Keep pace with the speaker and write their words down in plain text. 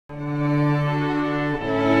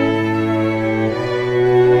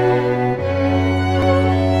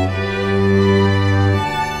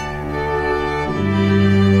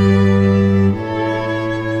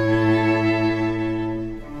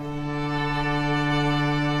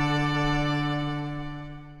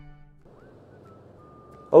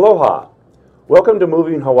Aloha. Welcome to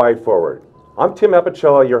Moving Hawaii Forward. I'm Tim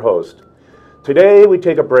Apicella, your host. Today we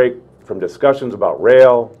take a break from discussions about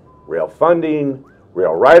rail funding,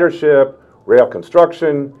 rail ridership, rail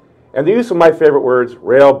construction, and the use of my favorite words,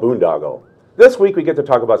 rail boondoggle. This week we get to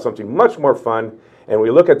talk about something much more fun, and we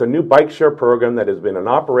look at the new Bikeshare program that has been in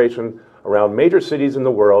operation around major cities in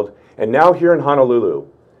the world, and now here in Honolulu.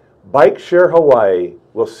 Bikeshare Hawaii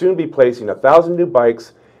will soon be placing 1,000 new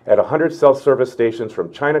bikes at 100 self-service stations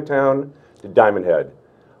from Chinatown to Diamond Head.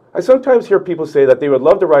 I sometimes hear people say that they would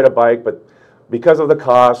love to ride a bike, but because of the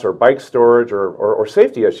cost or bike storage or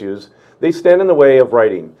safety issues, they stand in the way of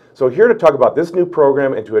riding. So here to talk about this new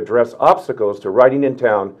program and to address obstacles to riding in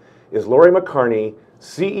town is Lori Mccarney,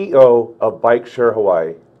 CEO of Bikeshare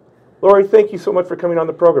Hawaii. Lori, thank you so much for coming on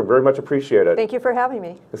the program. Very much appreciate it. Thank you for having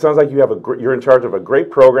me. It sounds like you have you're in charge of a great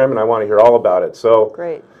program, and I want to hear all about it. So,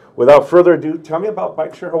 great. Without further ado, tell me about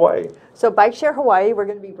Bikeshare Hawaii. So Bikeshare Hawaii, we're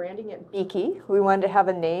going to be branding it Biki. We wanted to have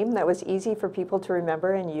a name that was easy for people to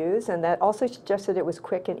remember and use, and that also suggested it was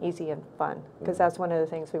quick and easy and fun, because that's one of the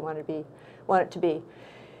things we want it to be.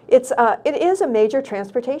 It is a major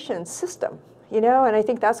transportation system, you know, and I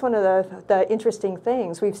think that's one of the interesting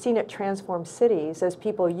things. We've seen it transform cities as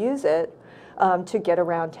people use it to get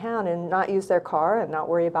around town and not use their car and not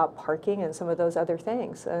worry about parking and some of those other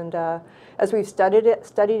things. And as we've studied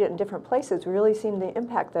it in different places, we've really seen the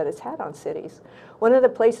impact that it's had on cities. One of the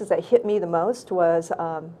places that hit me the most was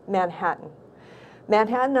Manhattan.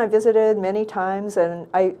 Manhattan I visited many times, and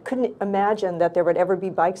I couldn't imagine that there would ever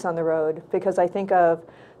be bikes on the road, because I think of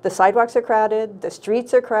the sidewalks are crowded, the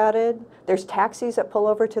streets are crowded, there's taxis that pull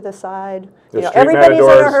over to the side. You know, everybody's in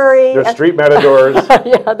a hurry. There's street matadors.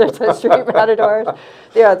 Yeah, there's the street matadors.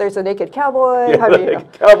 Yeah, there's a naked cowboy. Yeah,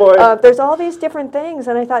 naked cowboy. There's all these different things,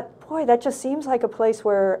 and I thought, boy, that just seems like a place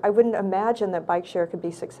where I wouldn't imagine that Bikeshare could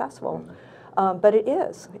be successful. But it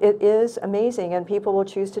is. It is amazing, and people will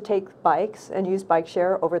choose to take bikes and use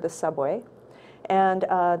Bikeshare over the subway. And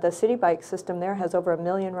the city bike system there has over 1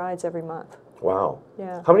 million rides every month. Wow.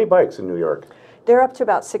 Yeah. How many bikes in New York? They're up to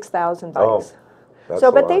about 6,000 bikes. Oh,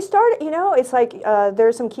 so, but they started, you know, it's like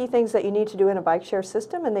there's some key things that you need to do in a bike share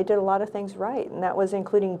system, and they did a lot of things right, and that was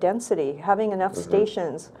including density, having enough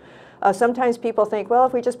stations. Sometimes people think, well,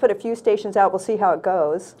 if we just put a few stations out, we'll see how it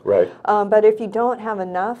goes. Right. But if you don't have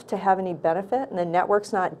enough to have any benefit, and the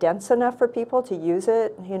network's not dense enough for people to use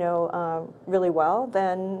it, you know, really well,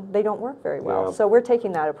 then they don't work very well. Yeah. So we're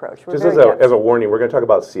taking that approach. We're just as a warning, we're going to talk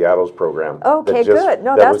about Seattle's program. Okay, good.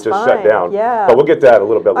 No, that's fine. That was just shut down. Yeah. But we'll get to that a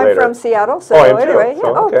little bit later. I'm from Seattle, so anyway. Yeah.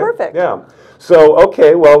 So, okay. Oh, perfect. Yeah. So,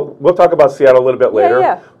 okay, well, we'll talk about Seattle a little bit later.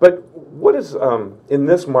 Yeah. But what is, in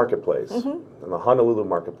this marketplace, in the Honolulu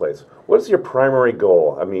marketplace, what is your primary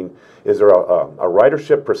goal? I mean, is there a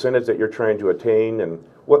ridership percentage that you're trying to attain, and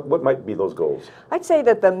what might be those goals? I'd say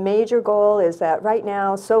that the major goal is that right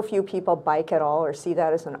now so few people bike at all or see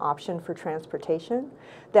that as an option for transportation,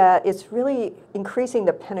 that it's really increasing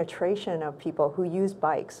the penetration of people who use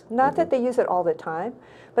bikes. Not that they use it all the time,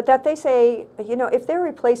 but that they say, you know, if they're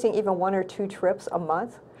replacing even 1 or 2 trips a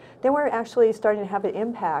month, then we're actually starting to have an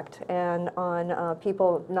impact and on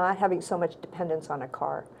people not having so much dependence on a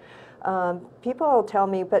car. People tell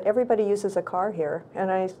me, but everybody uses a car here.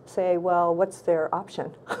 And I say, well, what's their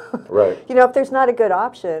option? Right. You know, if there's not a good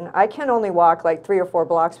option, I can only walk like 3 or 4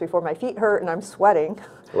 blocks before my feet hurt and I'm sweating.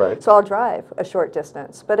 Right. So I'll drive a short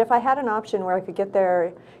distance. But if I had an option where I could get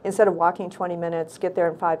there, instead of walking 20 minutes, get there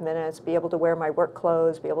in 5 minutes, be able to wear my work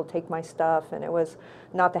clothes, be able to take my stuff, and it was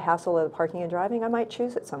not the hassle of the parking and driving, I might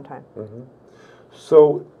choose it sometime.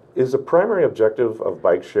 So is the primary objective of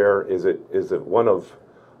Bikeshare, is it one of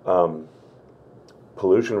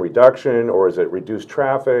pollution reduction, or is it reduce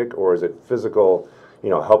traffic, or is it physical, you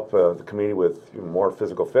know, help the community with more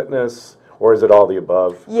physical fitness? Or is it all the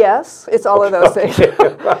above? Yes, it's all of those things.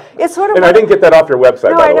 It's sort of. And I didn't get that off your website.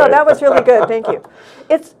 No, by I the know, way. that was really good. Thank you.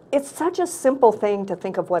 It's such a simple thing to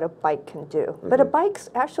think of what a bike can do. But a bike's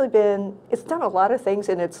actually it's done a lot of things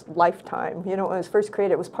in its lifetime. You know, when it was first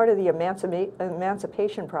created, it was part of the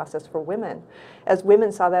emancipation process for women, as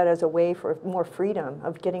women saw that as a way for more freedom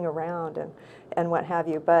of getting around and what have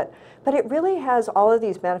you. But it really has all of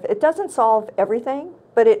these benefits. It doesn't solve everything,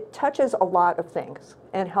 but it touches a lot of things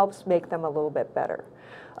and helps make them a little bit better.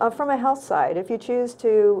 From a health side, if you choose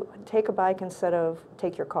to take a bike instead of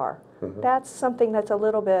take your car, that's something that's a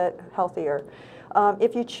little bit healthier.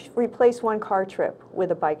 If you replace one car trip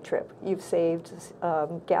with a bike trip, you've saved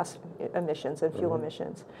gas emissions and fuel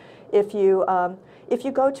emissions. If you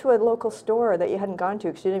go to a local store that you hadn't gone to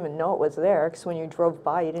because you didn't even know it was there, because when you drove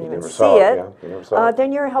by you didn't even see it,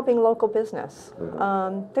 then you're helping local business.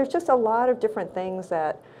 There's just a lot of different things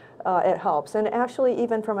that it helps. And actually,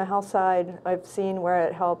 even from a health side, I've seen where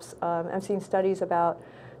it helps. I've seen studies about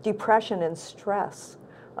depression and stress.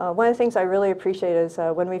 One of the things I really appreciate is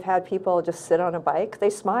when we've had people just sit on a bike, they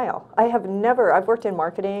smile. I've worked in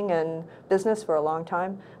marketing and business for a long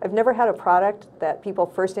time. I've never had a product that people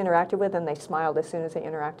first interacted with and they smiled as soon as they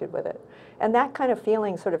interacted with it. And that kind of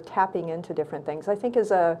feeling, sort of tapping into different things, I think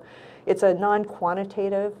it's a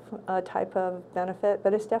non-quantitative type of benefit,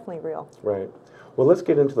 but it's definitely real. Right. Well, let's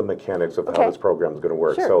get into the mechanics of how this program is going to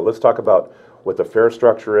work. Sure. So let's talk about what the fare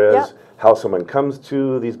structure is, Yep. how someone comes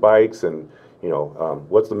to these bikes, and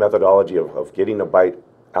what's the methodology of getting a bike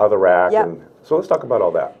out of the rack. Yep. And so let's talk about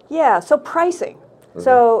all that. Yeah, so pricing.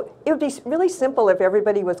 So it would be really simple if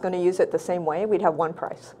everybody was going to use it the same way. We'd have one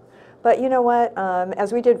price. But you know what?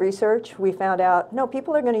 As we did research, we found out, no,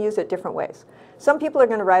 people are going to use it different ways. Some people are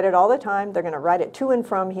going to ride it all the time. They're going to ride it to and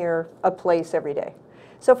from here, a place every day.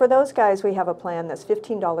 So for those guys, we have a plan that's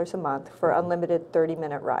 $15 a month for unlimited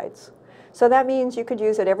 30-minute rides. So that means you could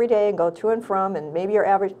use it every day and go to and from, and maybe your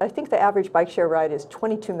average, I think the average bike share ride is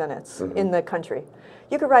 22 minutes in the country.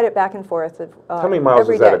 You could ride it back and forth how many miles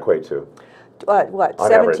does that equate to? What, on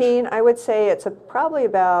 17? average? I would say it's probably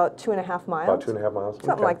about 2.5 miles. About 2.5 miles?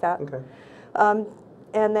 Something like that. Okay.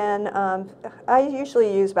 And then I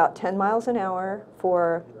usually use about 10 miles an hour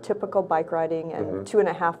for typical bike riding and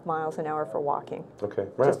 2.5 miles an hour for walking. Okay,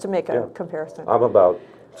 right. Just to make a comparison. I'm about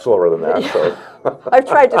slower than that, so. I've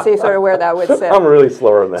tried to see sort of where that would sit. I'm really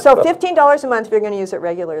slower than that. So $15 a month if you're going to use it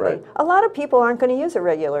regularly. Right. A lot of people aren't going to use it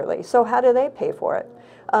regularly, so how do they pay for it?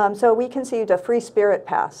 So we conceived a free Spirit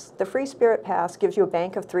Pass. The free Spirit Pass gives you a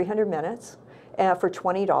bank of 300 minutes for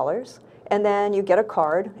 $20. And then you get a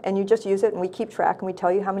card, and you just use it, and we keep track, and we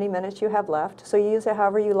tell you how many minutes you have left. So you use it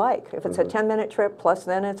however you like. If it's a 10-minute trip, plus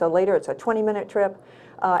then it's a 20-minute trip.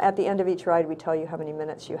 At the end of each ride, we tell you how many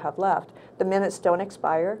minutes you have left. The minutes don't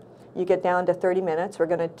expire. You get down to 30 minutes. We're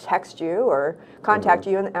going to text you or contact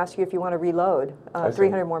you and ask you if you want to reload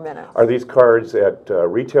 300 more minutes. Are these cards at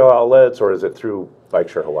retail outlets, or is it through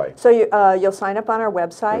Bikeshare Hawaii? So you'll sign up on our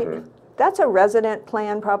website. That's a resident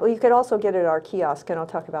plan, probably. You could also get it at our kiosk, and I'll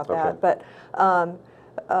talk about that. But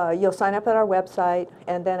you'll sign up at our website,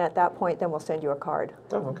 and then at that point, then we'll send you a card.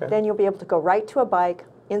 Oh, okay. Then you'll be able to go right to a bike,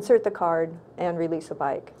 insert the card, and release a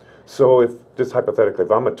bike. So if, just hypothetically,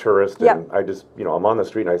 if I'm a tourist and I just, I'm on the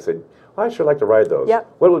street and I said, well, I sure like to ride those.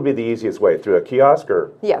 What would be the easiest way? Through a kiosk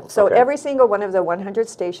or? Yeah, so every single one of the 100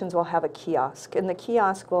 stations will have a kiosk, and the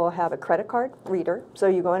kiosk will have a credit card reader. So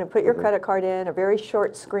you go in and put your credit card in, a very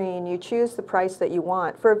short screen. You choose the price that you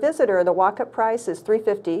want. For a visitor, the walk-up price is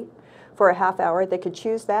 $3.50 for a half hour. They could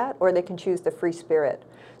choose that, or they can choose the free Spirit.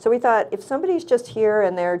 So we thought, if somebody's just here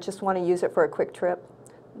and they just want to use it for a quick trip,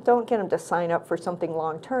 don't get them to sign up for something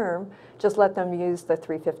long-term. Just let them use the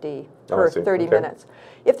 $3.50 per 30 minutes.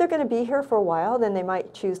 If they're going to be here for a while, then they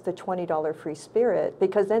might choose the $20 free Spirit,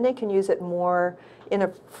 because then they can use it more in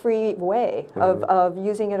a free way of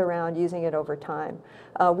using it around, using it over time.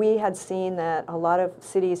 We had seen that a lot of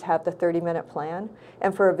cities have the 30-minute plan,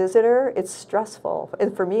 and for a visitor, it's stressful.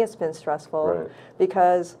 And for me, it's been stressful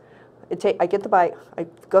because I get the bike, I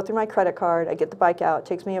go through my credit card, I get the bike out, it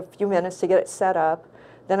takes me a few minutes to get it set up.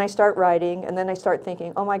 Then I start riding, and then I start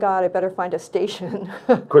thinking, oh my God, I better find a station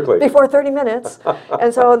quickly before 30 minutes.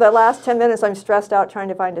 And so the last 10 minutes, I'm stressed out trying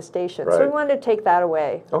to find a station. So we wanted to take that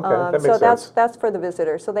away. Okay, that makes sense. So that's for the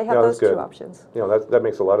visitor. So they have those two options. That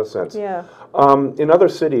makes a lot of sense. Yeah. In other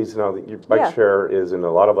cities, your Bikeshare is in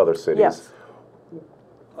a lot of other cities. Yes.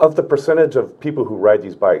 Of the percentage of people who ride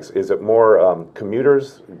these bikes, is it more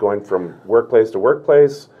commuters going from workplace to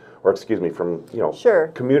workplace, or excuse me, from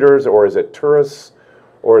commuters, or is it tourists?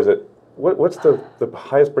 Or is it, what's the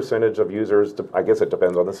highest percentage of users? I guess it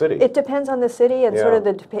depends on the city. It depends on the city and sort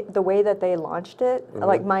of the way that they launched it.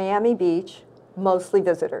 Like Miami Beach, mostly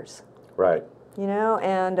visitors. Right.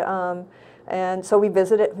 And so we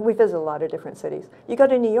visit a lot of different cities. You go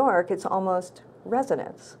to New York, it's almost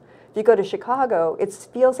residents. If you go to Chicago, it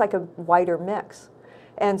feels like a wider mix.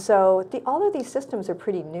 And so all of these systems are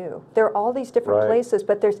pretty new. There are all these different places,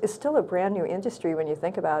 but it's still a brand new industry when you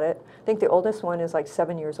think about it. I think the oldest one is like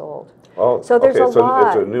 7 years old. Oh, so there's a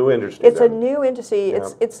lot. It's a new industry. It's a new industry. Yeah.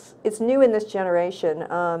 It's new in this generation.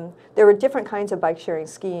 There were different kinds of bike sharing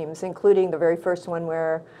schemes, including the very first one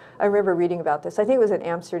where I remember reading about this. I think it was in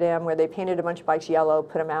Amsterdam, where they painted a bunch of bikes yellow,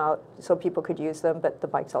 put them out so people could use them, but the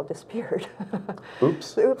bikes all disappeared.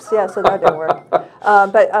 Oops. Oops, yeah, so that didn't work.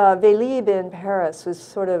 But Vélib in Paris was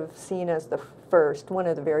sort of seen as the first, one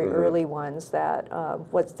of the very early ones that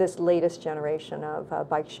was this latest generation of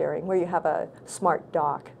bike sharing, where you have a smart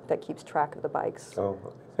dock that keeps track of the bikes. Oh,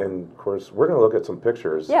 and of course, we're going to look at some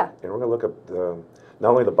pictures. Yeah. And we're going to look at not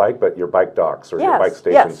only the bike, but your bike docks or your Yes, bike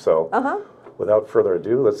stations. yes. So without further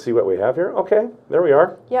ado, let's see what we have here. Okay, there we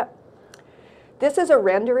are. Yep. This is a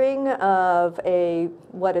rendering of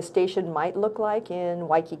what a station might look like in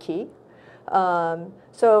Waikiki.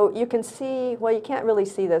 So you can see, well, you can't really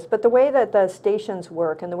see this, but the way that the stations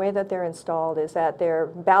work and the way that they're installed is that they're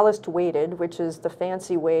ballast weighted, which is the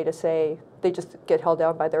fancy way to say they just get held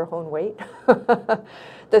down by their own weight.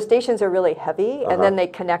 The stations are really heavy, and then they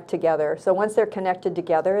connect together. So once they're connected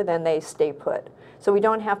together, then they stay put. So we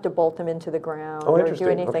don't have to bolt them into the ground or do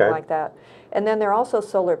anything like that. And then they're also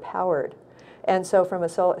solar powered. And so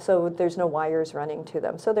so there's no wires running to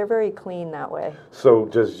them. So they're very clean that way. So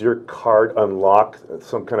does your cart unlock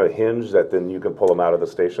some kind of hinge that then you can pull them out of the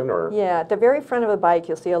station, or? Yeah, at the very front of the bike,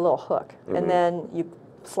 you'll see a little hook. And then you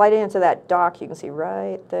slide it into that dock, you can see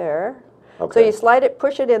right there. Okay. So you slide it,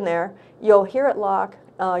 push it in there, you'll hear it lock,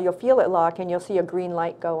 you'll feel it lock, and you'll see a green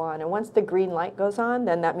light go on. And once the green light goes on,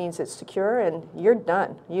 then that means it's secure and you're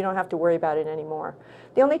done. You don't have to worry about it anymore.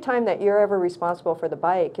 The only time that you're ever responsible for the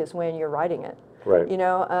bike is when you're riding it. Right. You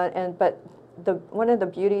know, but one of the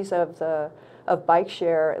beauties of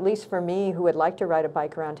Bikeshare, at least for me who would like to ride a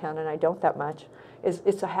bike around town, and I don't that much, is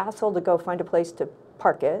it's a hassle to go find a place to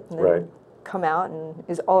park it and then come out,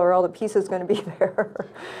 and are all the pieces going to be there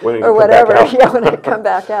or whatever, yeah, when I come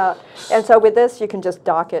back out. And so with this, you can just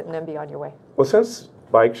dock it and then be on your way. Well, since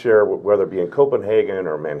Bikeshare, whether it be in Copenhagen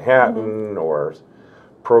or Manhattan or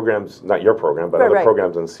programs, not your program, but other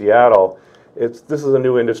programs in Seattle, this is a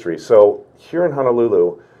new industry. So here in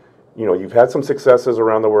Honolulu, you know, you've had some successes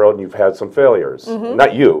around the world and you've had some failures.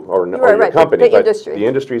 Not you or your company, but the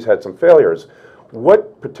industry's had some failures.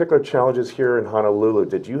 What particular challenges here in Honolulu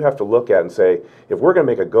did you have to look at and say, if we're going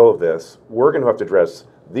to make a go of this, we're going to have to address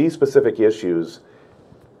these specific issues?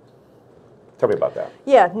 Tell me about that.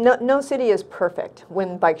 Yeah, no city is perfect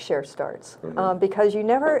when Bikeshare starts, because you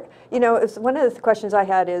never, you know, one of the questions I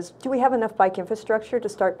had is, do we have enough bike infrastructure to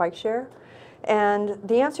start Bikeshare? And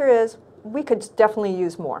the answer is, we could definitely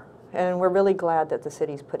use more, and we're really glad that the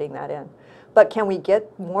city's putting that in. But can we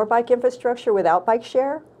get more bike infrastructure without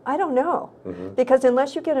Bikeshare? I don't know, because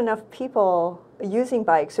unless you get enough people using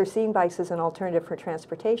bikes or seeing bikes as an alternative for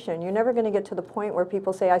transportation, you're never going to get to the point where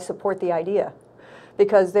people say, I support the idea.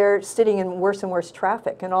 Because they're sitting in worse and worse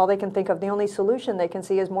traffic, and all they can think of, the only solution they can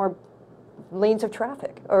see is more lanes of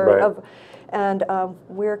traffic. And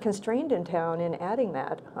we're constrained in town in adding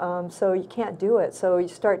that, so you can't do it. So you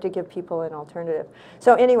start to give people an alternative.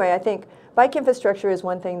 So anyway, I think bike infrastructure is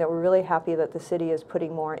one thing that we're really happy that the city is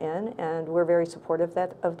putting more in, and we're very supportive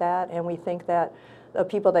of that, and we think that the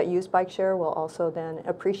people that use Bikeshare will also then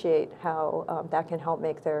appreciate how that can help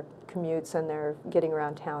make their commutes and their getting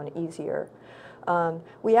around town easier.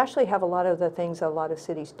 We actually have a lot of the things a lot of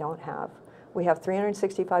cities don't have. We have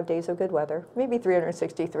 365 days of good weather, maybe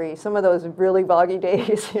 363, some of those really boggy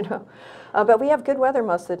days, you know. But we have good weather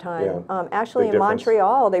most of the time. Yeah. Actually, in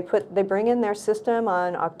Montreal, they bring in their system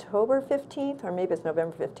on October 15th, or maybe it's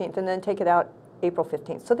November 15th, and then take it out April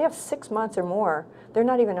 15th. So they have 6 months or more. They're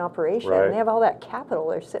not even in operation. And they have all that capital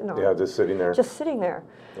they're sitting on. Yeah, just sitting there. Just sitting there.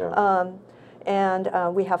 Yeah.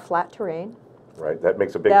 We have flat terrain. Right, that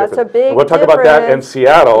makes a big difference. That's a big We'll talk about that in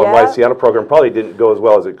Seattle and why the Seattle program probably didn't go as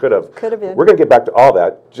well as it could have. Could have been. We're going to get back to all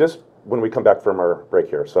that just when we come back from our break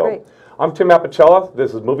here. So, I'm Tim Apicella.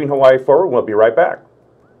 This is Moving Hawaii Forward. We'll be right back.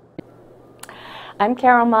 I'm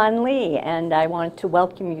Carol Mon Lee, and I want to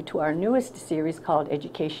welcome you to our newest series called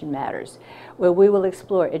Education Matters, where we will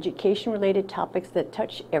explore education-related topics that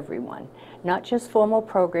touch everyone, not just formal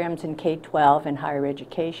programs in K-12 and higher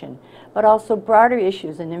education, but also broader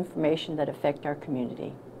issues and information that affect our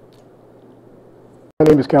community. My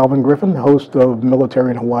name is Calvin Griffin, host of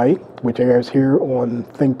Military in Hawaii, which airs here on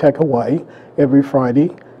ThinkTech Hawaii every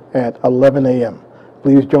Friday at 11 a.m.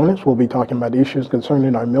 Please join us. We'll be talking about issues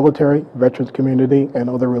concerning our military, veterans community, and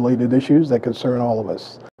other related issues that concern all of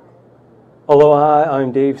us. Aloha,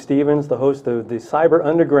 I'm Dave Stevens, the host of the Cyber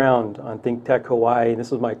Underground on ThinkTech Hawaii.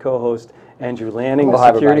 This is my co-host, Andrew Lanning,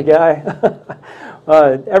 the security guy.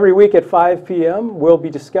 Every week at 5 p.m., we'll be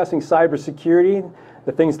discussing cybersecurity,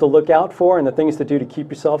 the things to look out for, and the things to do to keep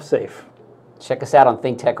yourself safe. Check us out on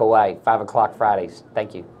ThinkTech Hawaii, 5 o'clock Fridays.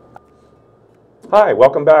 Thank you. Hi,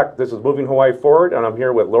 welcome back. This is Moving Hawaii Forward, and I'm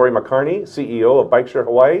here with Lori Mccarney, CEO of Bikeshare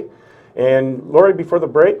Hawaii. And Lori, before the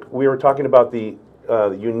break, we were talking about the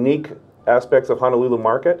unique aspects of Honolulu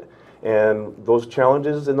market and those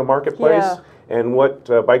challenges in the marketplace, and what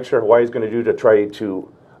Bikeshare Hawaii is going to do to try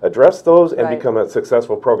to address those and become a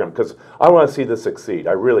successful program. Because I want to see this succeed.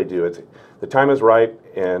 I really do. The time is right,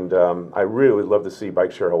 and I really would love to see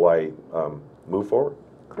Bikeshare Hawaii move forward.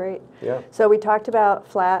 great. Yeah. So we talked about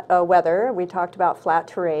flat weather. We talked about flat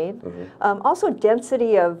terrain. Also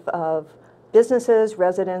density of businesses,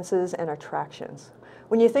 residences, and attractions.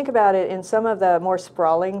 When you think about it, in some of the more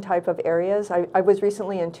sprawling type of areas, I was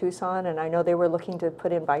recently in Tucson, and I know they were looking to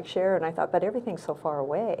put in Bikeshare, and I thought, but everything's so far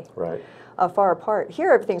away, Right. far apart.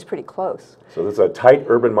 Here, everything's pretty close. So this is a tight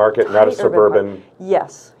urban market, not a suburban.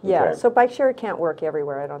 Yes, yeah. Okay. So Bikeshare can't work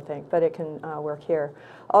everywhere, I don't think, but it can work here.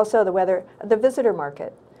 Also, the weather, the visitor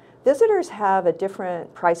market. Visitors have a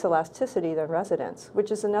different price elasticity than residents,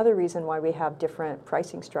 which is another reason why we have different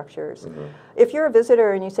pricing structures. If you're a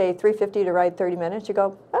visitor and you say $3.50 to ride 30 minutes, you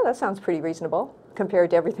go, oh, that sounds pretty reasonable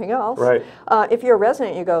compared to everything else. Right. If you're a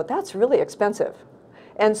resident, you go, that's really expensive.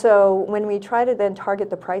 And so when we try to then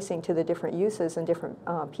target the pricing to the different uses and different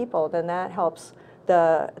people, then that helps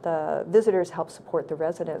the visitors help support the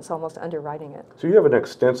residents, almost underwriting it. So you have an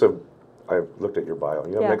extensive, I've looked at your bio,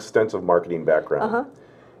 you have an extensive marketing background.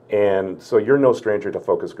 And so you're no stranger to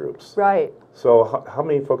focus groups. Right. So how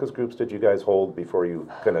many focus groups did you guys hold before you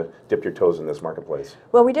kind of dipped your toes in this marketplace?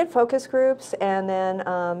 Well, we did focus groups, and then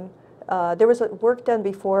there was work done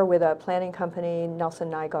before with a planning company,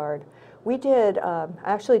 Nelson Nygaard. We did,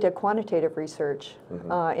 actually did quantitative research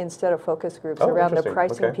instead of focus groups around the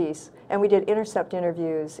pricing piece. And we did intercept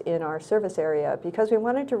interviews in our service area because we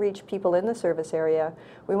wanted to reach people in the service area.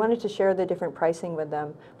 We wanted to share the different pricing with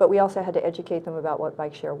them, but we also had to educate them about what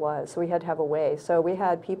Bikeshare was. So we had to have a way. So we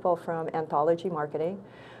had people from anthology marketing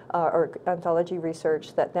or anthology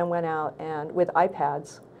research that then went out and with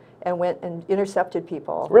iPads and went and intercepted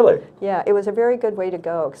people. Really? Yeah, it was a very good way to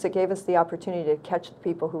go because it gave us the opportunity to catch the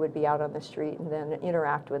people who would be out on the street and then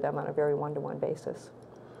interact with them on a very one-to-one basis.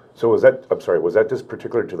 So was that, I'm sorry, was that just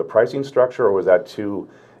particular to the pricing structure, or was that to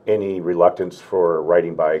any reluctance for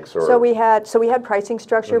riding bikes? Or? So we had pricing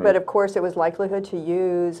structure, but of course it was likelihood to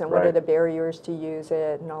use and what are the barriers to use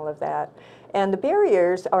it and all of that. And the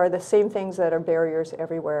barriers are the same things that are barriers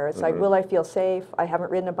everywhere. It's like, will I feel safe? I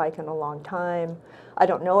haven't ridden a bike in a long time. I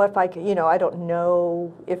don't know if I can, I don't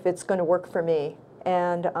know if it's going to work for me.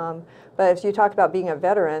 And but if you talk about being a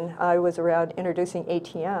veteran, I was around introducing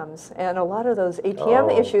ATMs, and a lot of those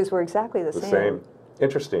ATM issues were exactly the same.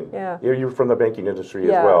 Interesting. Yeah. You're from the banking industry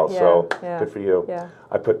as well, so good for you. Yeah.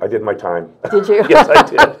 I did my time. Did you? Yes, I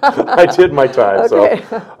did. I did my time. Okay.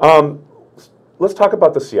 So, let's talk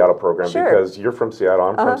about the Seattle program because you're from Seattle.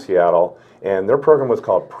 I'm from Seattle, and their program was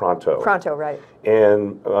called Pronto. Pronto, right?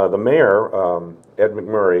 And the mayor, Ed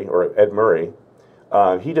Murray,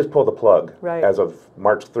 he just pulled the plug as of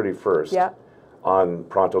March 31st on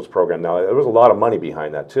Pronto's program. Now, there was a lot of money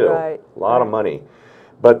behind that, too. A lot of money.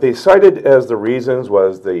 But they cited as the reasons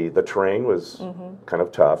was the terrain was kind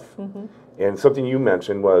of tough. And something you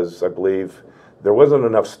mentioned was, I believe, there wasn't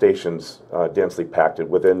enough stations densely packed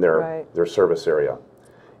within their service area.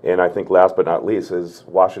 And I think last but not least is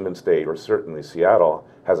Washington State, or certainly Seattle,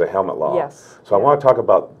 has a helmet law. Yes. So I want to talk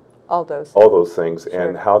about all those things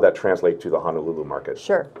and how that translates to the Honolulu market.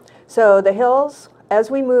 Sure. So the hills, as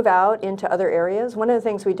we move out into other areas, one of the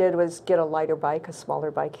things we did was get a lighter bike, a smaller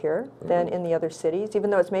bike here than in the other cities. Even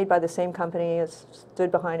though it's made by the same company, it's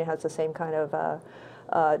stood behind, it has the same kind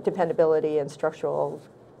of dependability and structural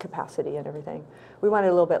capacity and everything. We wanted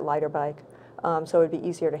a little bit lighter bike, so it would be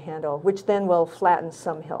easier to handle, which then will flatten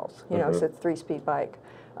some hills. So it's a 3-speed bike.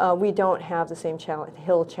 We don't have the same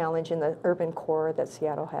hill challenge in the urban core that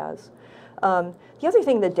Seattle has. The other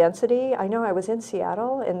thing, the density, I know I was in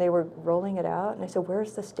Seattle and they were rolling it out and I said,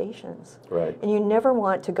 where's the stations? Right. And you never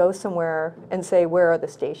want to go somewhere and say, where are the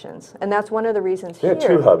stations? And that's one of the reasons here. They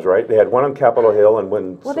had 2 hubs, right? They had one on Capitol Hill and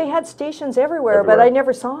one... Well, they had stations everywhere, but I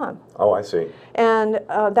never saw them. Oh, I see. And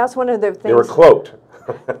that's one of the things... They were cloaked.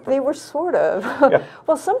 They were sort of.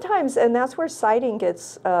 Well, sometimes, and that's where sighting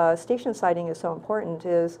gets, station sighting is so important,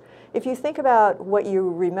 is if you think about what you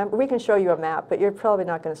remember, we can show you a map, but you're probably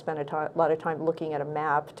not going to spend a lot of time looking at a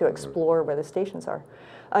map to explore where the stations are.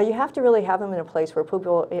 You have to really have them in a place where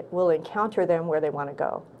people will encounter them where they want to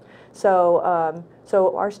go. So,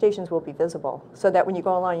 so our stations will be visible, so that when you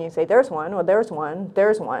go along, you say, "There's one," or "There's one,"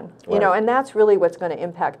 "There's one." You know, and that's really what's going to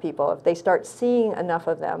impact people if they start seeing enough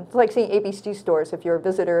of them. It's like seeing ABC stores. If you're a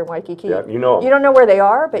visitor in Waikiki, you don't know where they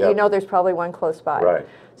are, but you know there's probably one close by. Right.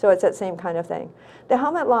 So it's that same kind of thing. The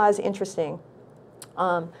helmet law is interesting.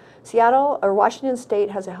 Seattle or Washington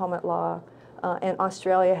State has a helmet law. And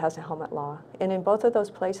Australia has a helmet law. And in both of those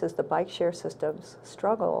places, the bike share systems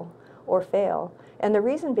struggle or fail. And the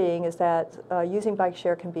reason being is that using bike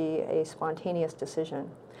share can be a spontaneous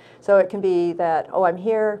decision. So it can be that, oh, I'm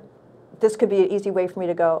here, this could be an easy way for me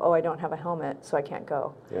to go, oh, I don't have a helmet, so I can't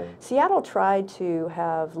go. Yeah. Seattle tried to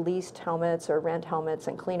have leased helmets or rent helmets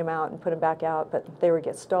and clean them out and put them back out, but they would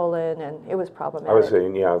get stolen, and it was problematic. I was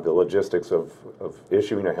saying, yeah, the logistics of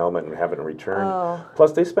issuing a helmet and having it returned. Oh.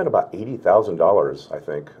 Plus, they spent about $80,000, I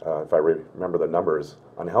think, if I remember the numbers,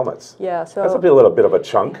 on helmets. Yeah, so That's a little bit of a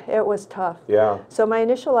chunk. it was tough. Yeah. So my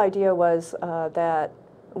initial idea was that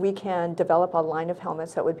we can develop a line of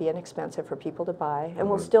helmets that would be inexpensive for people to buy, and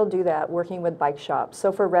we'll still do that working with bike shops. So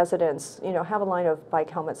for residents, you know, have a line of bike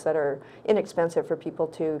helmets that are inexpensive for people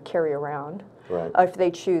to carry around, Right. if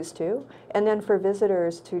they choose to. And then for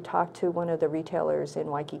visitors to talk to one of the retailers in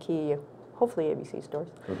Waikiki, hopefully ABC stores,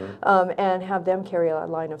 and have them carry a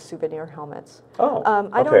line of souvenir helmets. Oh,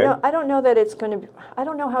 I don't okay. know. I don't know that it's going to. I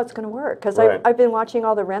don't know how it's going to work because Right. I've been watching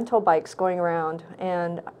all the rental bikes going around,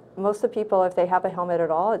 and most of the people, if they have a helmet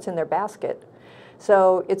at all, it's in their basket.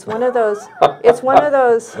 So it's one of those. It's one of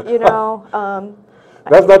those. You know.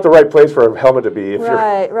 That's not the right place for a helmet to be. If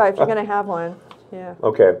Right. If you're going to have one. Yeah.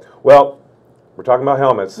 Okay. Well, we're talking about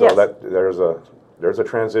helmets, so Yes. that there's a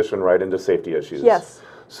transition right into safety issues. Yes.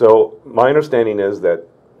 So my understanding is that,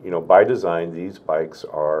 you know, by design, these bikes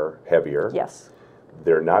are heavier. Yes.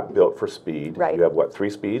 They're not built for speed. Right. You have what, 3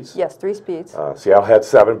 speeds? Yes. 3 speeds. Seattle had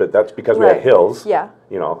 7, but that's because we had Right. hills. Yeah.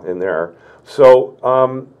 You know, in there. So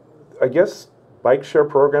I guess bike share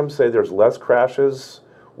programs say there's less crashes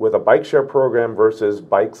with a bike share program versus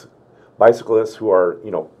bicyclists who are,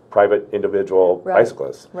 you know, private individual Right.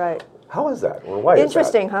 bicyclists. Right. How is that? Or why is that?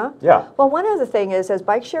 Interesting, huh? Yeah. Well, one other thing is, as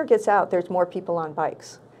bike share gets out, there's more people on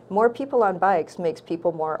bikes. More people on bikes makes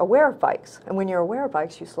people more aware of bikes, and when you're aware of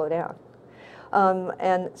bikes, you slow down.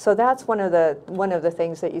 And so that's one of the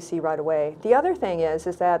things that you see right away. The other thing is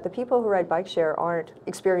that the people who ride bike share aren't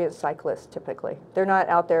experienced cyclists typically. They're not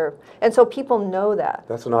out there, and so people know that.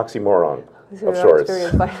 That's an oxymoron They're of not sorts.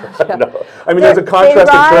 experienced bikers, yeah. No. I mean, there's a They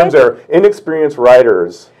contrast in terms ride- there. Inexperienced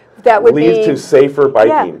riders That would leads be to safer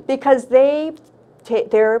biking. Yeah, because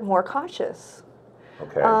they're more cautious.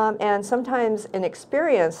 Okay. And sometimes an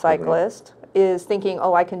experienced cyclist is thinking,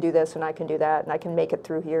 oh, I can do this and I can do that and I can make it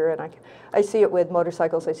through here. And I see it with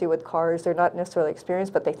motorcycles, I see it with cars. They're not necessarily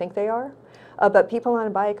experienced, but they think they are. But people on a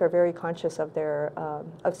bike are very conscious of their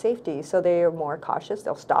of safety, so they are more cautious.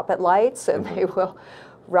 They'll stop at lights and they will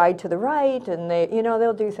ride to the right, and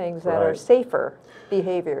they'll do things that are Right. safer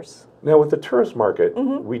behaviors. Now, with the tourist market,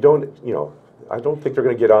 we don't, I don't think they're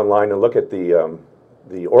going to get online and look at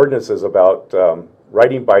the ordinances about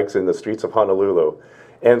riding bikes in the streets of Honolulu.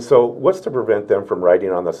 And so, what's to prevent them from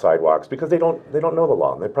riding on the sidewalks? Because they don't know the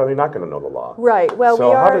law, and they're probably not going to know the law. Right. Well, so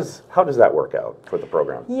we are. how does that work out for the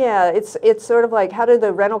program? Yeah, it's sort of like, how do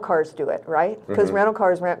the rental cars do it, right? Because rental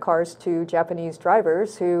cars rent cars to Japanese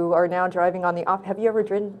drivers who are now driving on the have you ever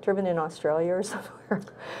driven in Australia or somewhere?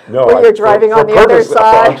 No, where you're driving on the other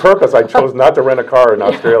side. On purpose, I chose not to rent a car in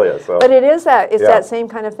Australia. So, But it is that Yeah. that same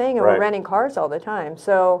kind of thing, and Right. we're renting cars all the time.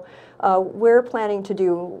 So we're planning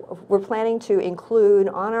to include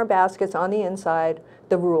on our baskets on the inside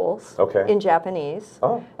the rules Okay. in Japanese.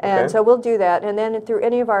 Oh, okay. And so we'll do that, and then through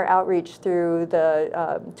any of our outreach through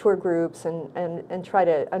the tour groups and try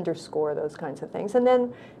to underscore those kinds of things. And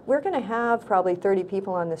then we're going to have probably 30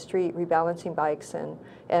 people on the street rebalancing bikes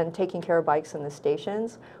and taking care of bikes in the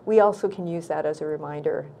stations. We also can use that as a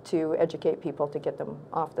reminder to educate people to get them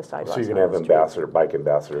off the sidewalks. so you're and going to on have the street. bike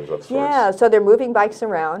ambassadors of sorts. Yeah, so they're moving bikes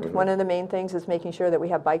around. One of the main things is making sure that we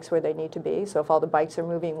have bikes where they need to be. So if all the bikes are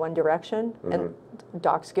moving one direction and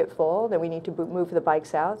docks get full, then we need to move the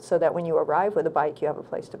bikes out so that when you arrive with a bike, you have a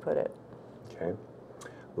place to put it. Okay.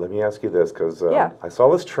 Let me ask you this, because Yeah. I saw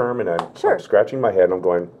this term and Sure. I'm scratching my head and I'm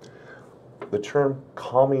going, the term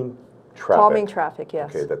calming traffic. Calming traffic,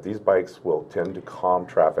 yes. Okay, that these bikes will tend to calm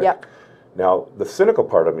traffic. Yep. Now, the cynical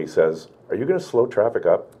part of me says, are you going to slow traffic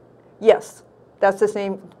up? Yes, that's the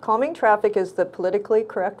same. Calming traffic is the politically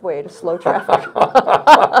correct way to slow traffic.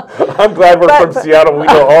 I'm glad we're But- from Seattle. We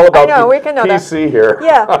know all about I know, we can know that. PC here.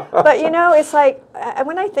 Yeah, but it's like,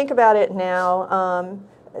 when I think about it now,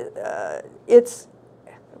 it's,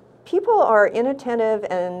 people are inattentive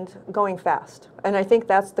and going fast. And I think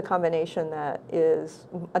that's the combination that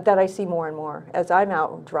I see more and more as I'm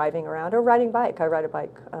out driving around or riding bike. I ride a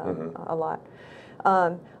bike a lot.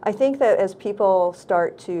 I think that as people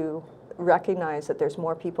start to recognize that there's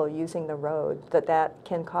more people using the road, that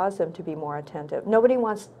can cause them to be more attentive. Nobody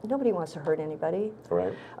wants to hurt anybody.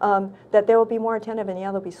 Right. That they will be more attentive, and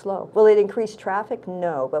yeah, they'll be slow. Will it increase traffic?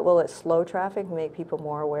 No. But will it slow traffic, make people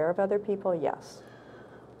more aware of other people? Yes.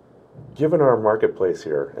 Given our marketplace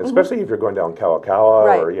here, especially if you're going down Kalakaua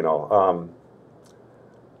Right. or,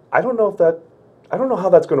 I don't know if I don't know how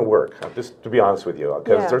that's going to work, just to be honest with you,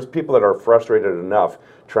 because Yeah. there's people that are frustrated enough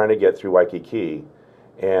trying to get through Waikiki,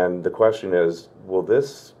 and the question is, will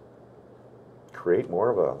this create more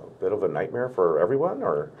of a bit of a nightmare for everyone,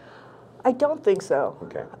 or? I don't think so.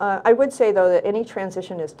 Okay. I would say, though, that any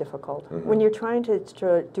transition is difficult. When you're trying to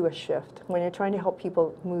do a shift, when you're trying to help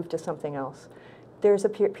people move to something else, there's a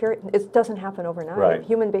period, it doesn't happen overnight. Right.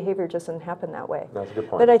 Human behavior just doesn't happen that way. That's a good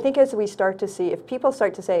point. But I think as we start to see, if people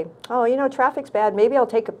start to say, oh, you know, traffic's bad, maybe I'll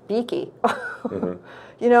take a Biki.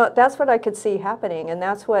 You know, that's what I could see happening, and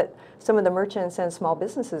that's what some of the merchants and small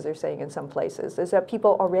businesses are saying in some places, is that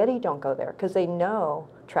people already don't go there because they know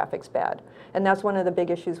traffic's bad. And that's one of the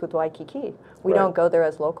big issues with Waikiki. We Right. don't go there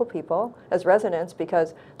as local people, as residents,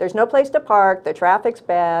 because there's no place to park, the traffic's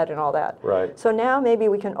bad, and all that. Right. So now maybe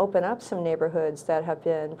we can open up some neighborhoods that have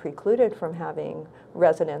been precluded from having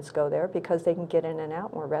residents go there because they can get in and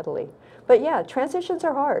out more readily. But yeah, transitions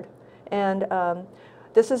are hard. And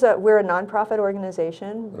we're a nonprofit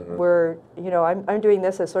organization. We're, you know, I'm doing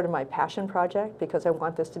this as sort of my passion project because I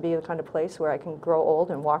want this to be the kind of place where I can grow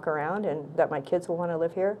old and walk around and that my kids will want to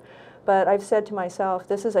live here. But I've said to myself,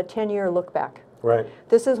 this is a 10-year look back. Right.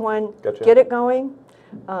 This is one, Gotcha. get it going.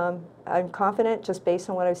 I'm confident, just based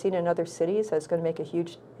on what I've seen in other cities, that it's going to make a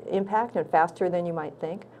huge impact and faster than you might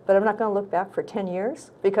think. But I'm not going to look back for 10 years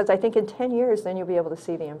because I think in 10 years, then you'll be able to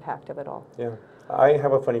see the impact of it all. Yeah. I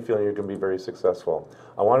have a funny feeling you're going to be very successful.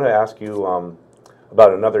 I want to ask you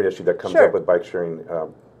about another issue that comes Sure. up with bike sharing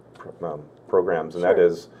programs, and that Sure.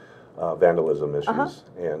 is vandalism issues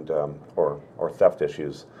and or theft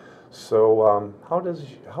issues. So how is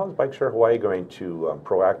Bike Share Hawaii going to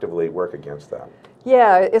proactively work against that?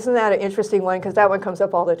 Yeah, isn't that an interesting one? Because that one comes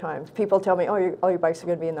up all the time. People tell me, oh, all your bikes are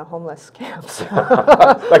going to be in the homeless camps.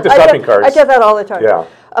 Like the shopping carts. I get that all the time. Yeah.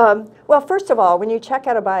 Well, first of all, when you check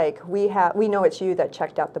out a bike, we know it's you that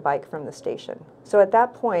checked out the bike from the station. So at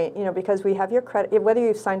that point, you know, because we have your credit, whether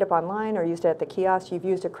you've signed up online or used it at the kiosk, you've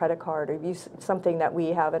used a credit card or you've used something that we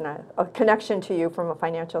have in a connection to you from a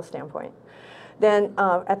financial standpoint. Then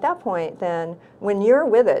at that point, then when you're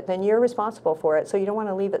with it, then you're responsible for it. So you don't want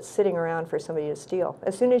to leave it sitting around for somebody to steal.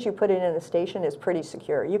 As soon as you put it in the station, it's pretty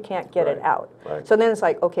secure. You can't get it Right, out. right. So then it's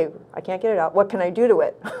like, okay, I can't get it out. What can I do to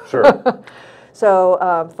it? Sure.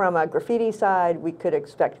 So from a graffiti side, we could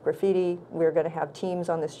expect graffiti. We're going to have teams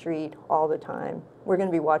on the street all the time. We're going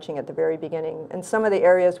to be watching at the very beginning. In some of the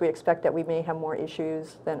areas, we expect that we may have more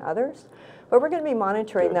issues than others. But we're going to be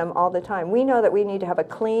monitoring Good. them all the time. We know that we need to have a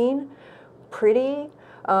clean, pretty,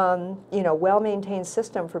 you know, well-maintained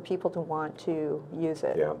system for people to want to use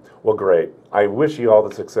it. Yeah. Well, great. I wish you all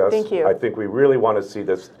the success. Thank you. I think we really want to see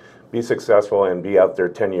this be successful and be out there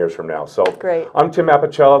 10 years from now. So Great. I'm Tim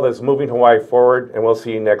Apicella. This is Moving Hawaii Forward, and we'll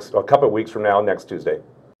see you a couple of weeks from now, next Tuesday.